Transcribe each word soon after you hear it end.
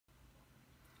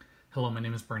Hello, my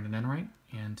name is Brandon Enright,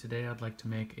 and today I'd like to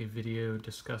make a video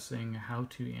discussing how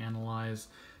to analyze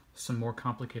some more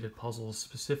complicated puzzles,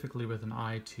 specifically with an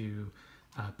eye to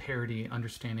parity,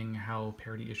 understanding how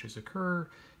parity issues occur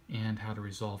and how to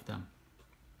resolve them.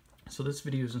 So this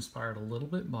video is inspired a little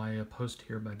bit by a post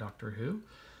here by Doctor Who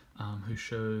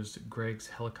shows Greg's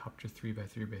helicopter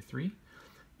 3x3x3.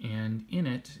 And in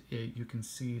it, you can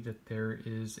see that there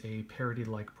is a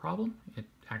parity-like problem. It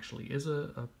actually is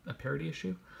a parity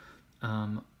issue.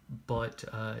 But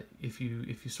if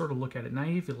you sort of look at it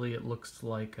naively, it looks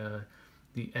like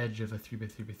the edge of a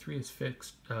 3x3x3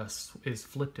 is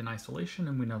flipped in isolation,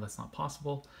 and we know that's not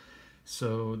possible.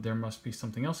 So there must be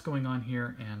something else going on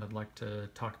here, and I'd like to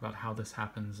talk about how this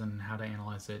happens and how to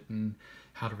analyze it and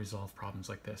how to resolve problems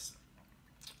like this.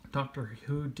 Doctor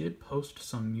Who did post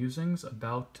some musings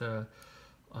about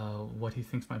what he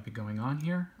thinks might be going on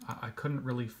here. I couldn't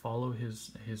really follow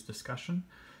his discussion.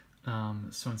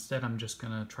 So instead I'm just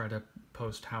going to try to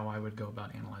post how I would go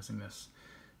about analyzing this.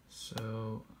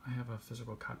 So I have a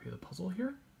physical copy of the puzzle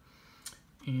here.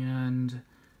 And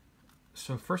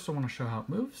so first I want to show how it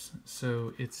moves.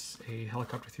 So it's a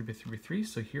helicopter 3x3x3.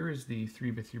 So here is the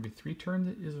 3x3x3 turn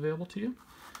that is available to you.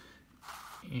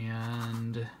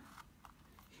 And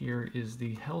here is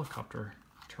the helicopter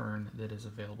turn that is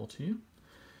available to you.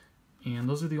 And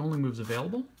those are the only moves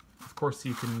available. Of course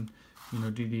you can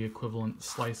do the equivalent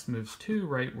slice moves too,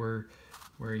 right,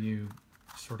 where you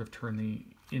sort of turn the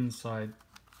inside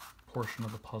portion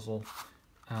of the puzzle,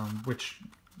 which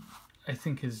I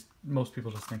think is most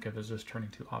people just think of as just turning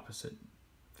two opposite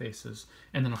faces.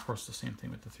 And then of course the same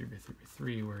thing with the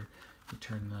 3x3x3, where you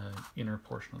turn the inner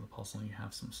portion of the puzzle and you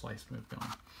have some slice move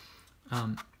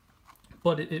going.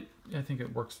 But I think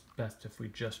it works best if we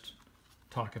just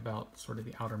talk about sort of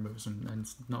the outer moves and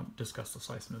not discuss the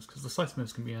slice moves, because the slice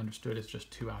moves can be understood as just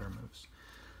two outer moves.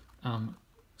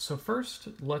 So first,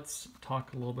 let's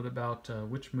talk a little bit about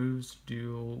which moves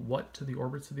do what to the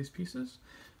orbits of these pieces.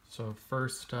 So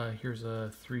first, here's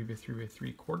a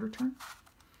 3x3x3 quarter turn.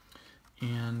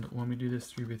 And when we do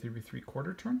this 3x3x3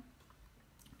 quarter turn,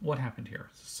 what happened here?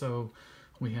 So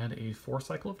we had a 4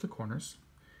 cycle of 2 corners.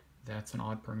 That's an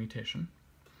odd permutation.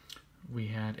 We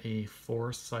had a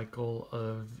 4 cycle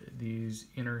of these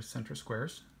inner center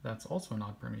squares. That's also an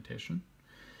odd permutation.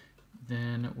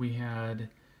 Then we had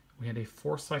a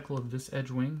 4 cycle of this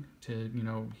edge wing to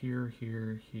here,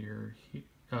 here, here, here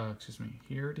to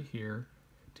here, to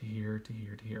here, to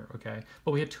here, to here. Okay,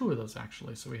 but we had 2 of those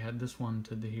actually. So we had this one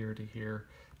to the here, to here,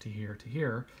 to here, to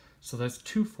here. So that's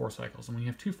 2 4 cycles, and when you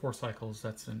have 2 4 cycles,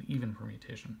 that's an even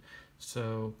permutation.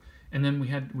 So, and then we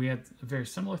had a very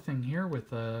similar thing here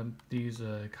with these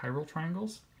chiral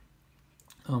triangles.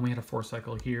 We had a 4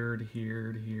 cycle here to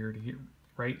here to here to here,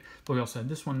 right? But we also had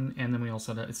this one, and then we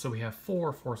also had so we have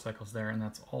 4 cycles there, and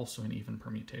that's also an even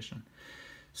permutation.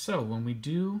 So when we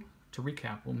do, to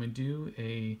recap, when we do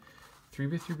a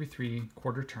 3x3x3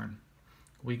 quarter turn,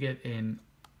 we get an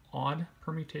odd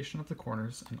permutation of the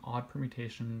corners, an odd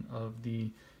permutation of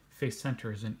the face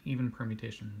centers, and even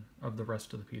permutation of the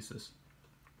rest of the pieces.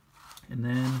 And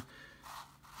then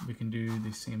we can do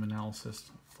the same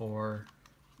analysis for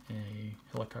a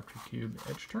helicopter cube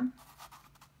edge turn.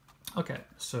 Okay,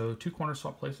 so 2 corner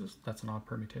swap places, that's an odd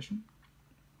permutation.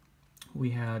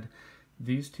 We had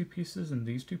these 2 pieces and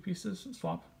these 2 pieces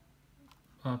swap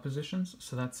positions,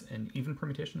 so that's an even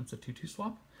permutation, it's a 2-2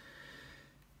 swap.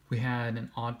 We had an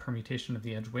odd permutation of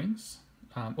the edge wings.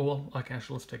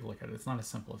 Actually, let's take a look at it. It's not as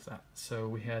simple as that. So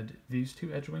we had these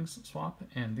 2 edge wings swap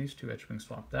and these 2 edge wings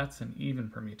swap. That's an even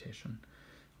permutation.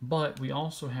 But we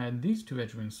also had these 2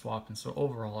 edge wings swap, and so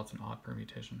overall it's an odd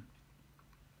permutation.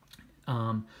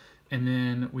 And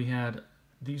then we had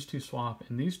these 2 swap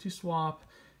and these 2 swap,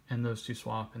 and those 2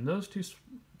 swap and those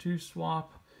 2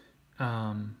 swap.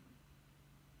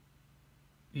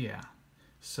 Yeah.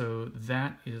 So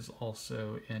that is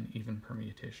also an even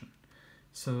permutation.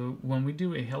 So when we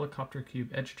do a helicopter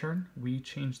cube edge turn, we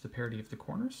change the parity of the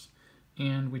corners,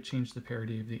 and we change the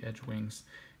parity of the edge wings,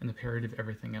 and the parity of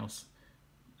everything else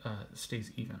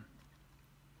stays even.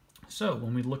 So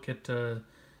when we look at, give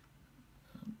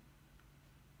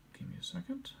me a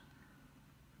second,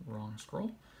 wrong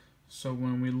scroll. So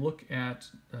when we look at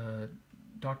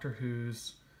Doctor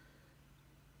Who's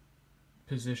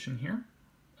position here,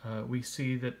 we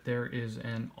see that there is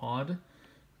an odd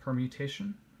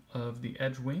permutation of the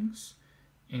edge wings,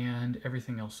 and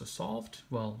everything else is solved.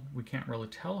 Well, we can't really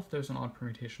tell if there's an odd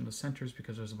permutation of the centers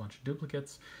because there's a bunch of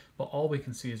duplicates, but all we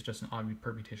can see is just an odd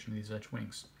permutation of these edge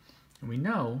wings. And we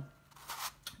know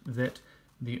that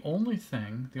the only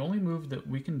move that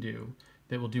we can do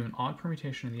that will do an odd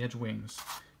permutation of the edge wings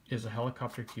is a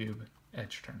helicopter cube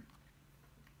edge turn.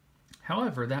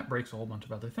 However, that breaks a whole bunch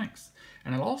of other things.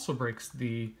 And it also breaks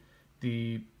the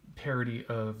parity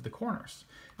of the corners.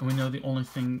 And we know the only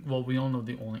thing, well, we all know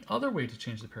the only other way to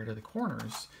change the parity of the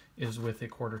corners is with a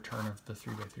quarter turn of the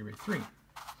 3x3x3.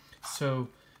 So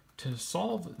to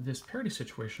solve this parity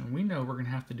situation, we know we're going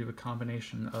to have to do a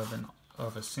combination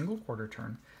of a single quarter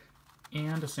turn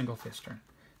and a single face turn.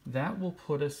 That will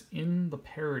put us in the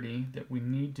parity that we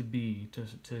need to be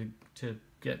to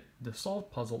get the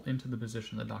solved puzzle into the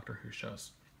position that Doctor Who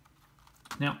shows.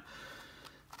 Now,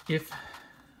 if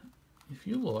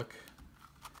you look,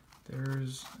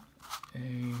 there's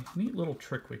a neat little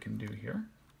trick we can do here.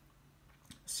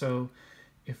 So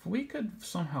if we could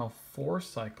somehow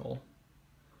four-cycle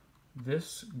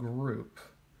this group,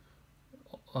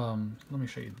 let me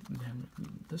show you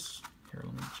this here.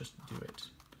 Let me just do it.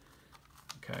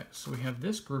 Okay, so we have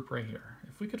this group right here.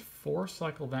 If we could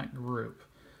four-cycle that group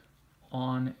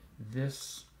on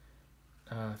this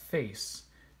face,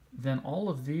 then all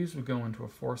of these would go into a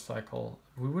four-cycle.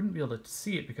 We wouldn't be able to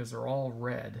see it because they're all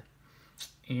red,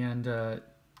 and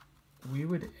we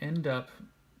would end up,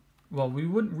 well, we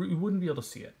wouldn't be able to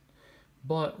see it.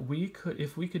 But we could,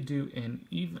 if we could do an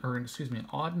an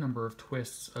odd number of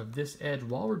twists of this edge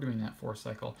while we're doing that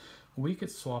four-cycle, we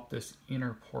could swap this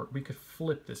inner port. We could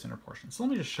flip this inner portion. So let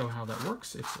me just show how that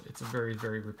works. It's a very,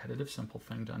 very repetitive, simple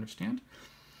thing to understand.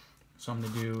 So I'm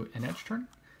going to do an edge turn,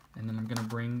 and then I'm going to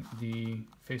bring the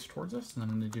face towards us, and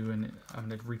then I'm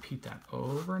going to repeat that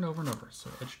over and over and over. So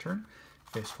edge turn,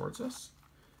 face towards us,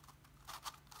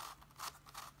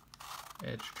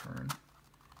 edge turn,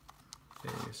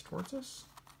 face towards us,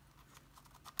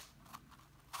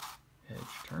 edge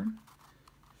turn,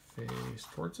 face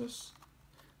towards us,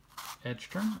 edge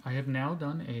turn. I have now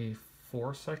done a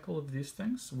four-cycle of these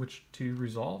things, which to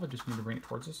resolve, I just need to bring it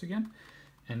towards us again.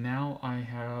 And now I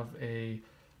have a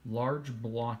large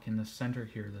block in the center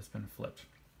here that's been flipped.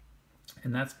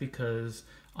 And that's because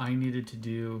I needed to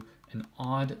do an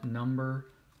odd number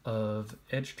of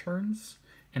edge turns,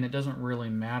 and it doesn't really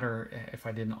matter if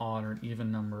I did an odd or an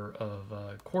even number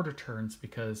of quarter turns,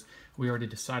 because we already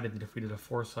decided that if we did a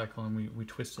four-cycle and we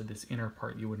twisted this inner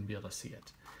part, you wouldn't be able to see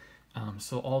it.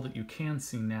 So all that you can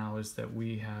see now is that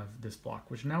we have this block,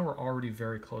 which now we're already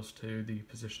very close to the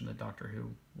position that Doctor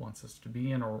Who wants us to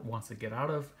be in or wants to get out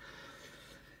of.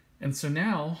 And so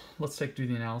now let's do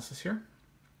the analysis here.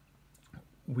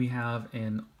 We have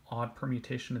an odd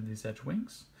permutation of these edge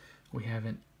wings. We have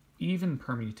an even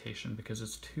permutation because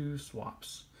it's two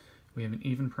swaps. We have an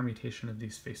even permutation of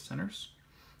these face centers.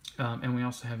 And we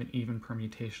also have an even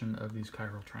permutation of these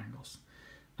chiral triangles.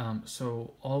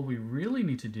 So all we really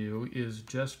need to do is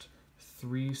just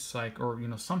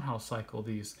somehow cycle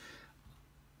these.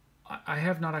 I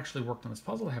have not actually worked on this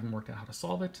puzzle. I haven't worked out how to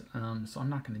solve it, so I'm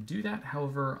not going to do that.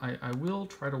 However, I will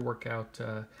try to work out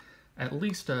at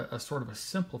least a sort of a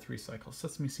simple 3 cycles. So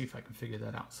let me see if I can figure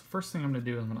that out. So first thing I'm going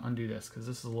to do is I'm going to undo this because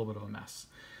this is a little bit of a mess.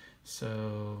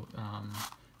 So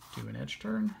do an edge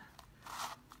turn,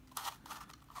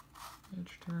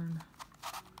 edge turn,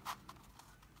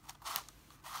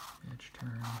 edge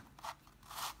turn,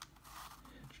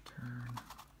 edge turn,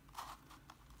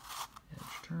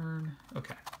 edge turn.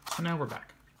 Okay, so now we're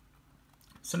back.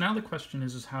 So now the question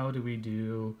is how do we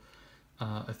do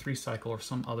a 3 cycle or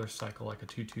some other cycle like a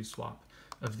 2-2 swap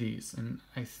of these? And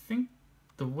I think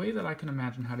the way that I can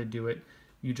imagine how to do it,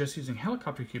 you just using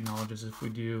helicopter cube knowledge, is if we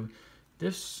do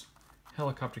this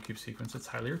helicopter cube sequence, it's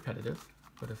highly repetitive,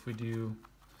 but if we do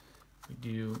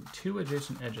 2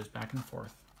 adjacent edges back and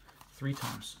forth 3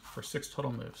 times for 6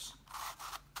 total moves.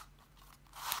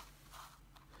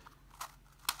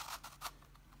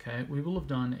 Okay, we will have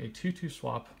done a 2-2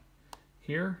 swap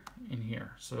here and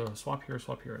here. So swap here, it's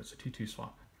a 2-2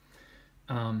 swap.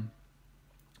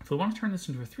 If we want to turn this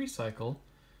into a 3 cycle,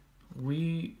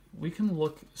 we can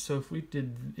look. So if we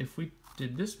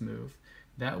did this move,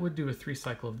 that would do a 3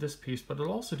 cycle of this piece, but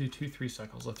it'll also do 2 3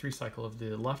 cycles, a 3 cycle of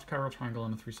the left chiral triangle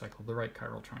and a 3 cycle of the right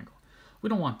chiral triangle. We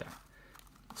don't want that.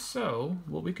 So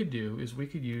what we could do is we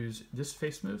could use this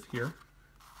face move here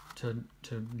to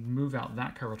move out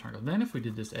that chiral triangle. Then if we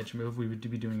did this edge move, we would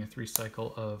be doing a 3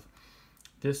 cycle of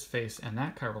this face and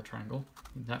that chiral triangle,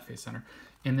 that face center.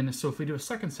 And then so if we do a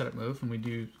second setup move and we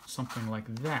do something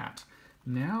like that,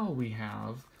 now we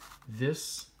have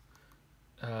this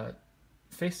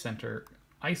face center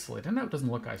isolated. I know it doesn't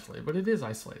look isolated, but it is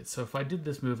isolated. So if I did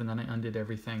this move and then I undid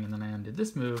everything and then I undid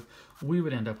this move, we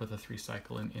would end up with a 3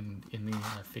 cycle in the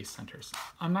face centers.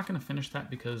 I'm not going to finish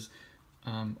that because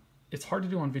it's hard to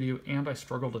do on video, and I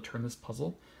struggle to turn this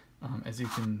puzzle. As you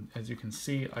can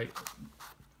see, I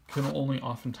can only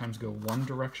oftentimes go one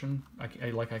direction. I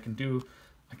can do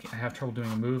I have trouble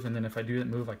doing a move, and then if I do that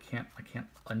move, I can't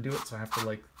undo it, so I have to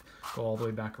like go all the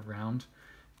way back around.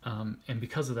 And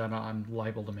because of that, I'm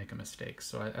liable to make a mistake.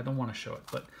 So I don't want to show it,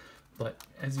 but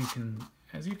as you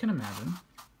can imagine,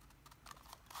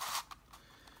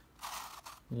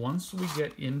 once we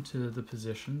get into the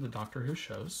position the Doctor Who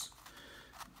shows,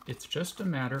 it's just a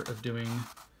matter of doing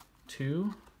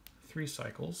 2 3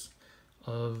 cycles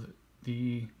of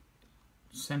the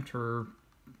center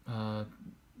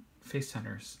face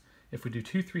centers. If we do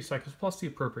 2 3 cycles plus the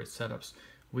appropriate setups,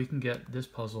 we can get this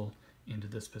puzzle into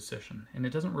this position, and it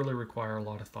doesn't really require a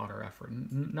lot of thought or effort.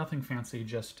 Nothing fancy,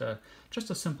 just a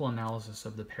simple analysis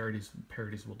of the parities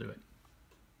will do it.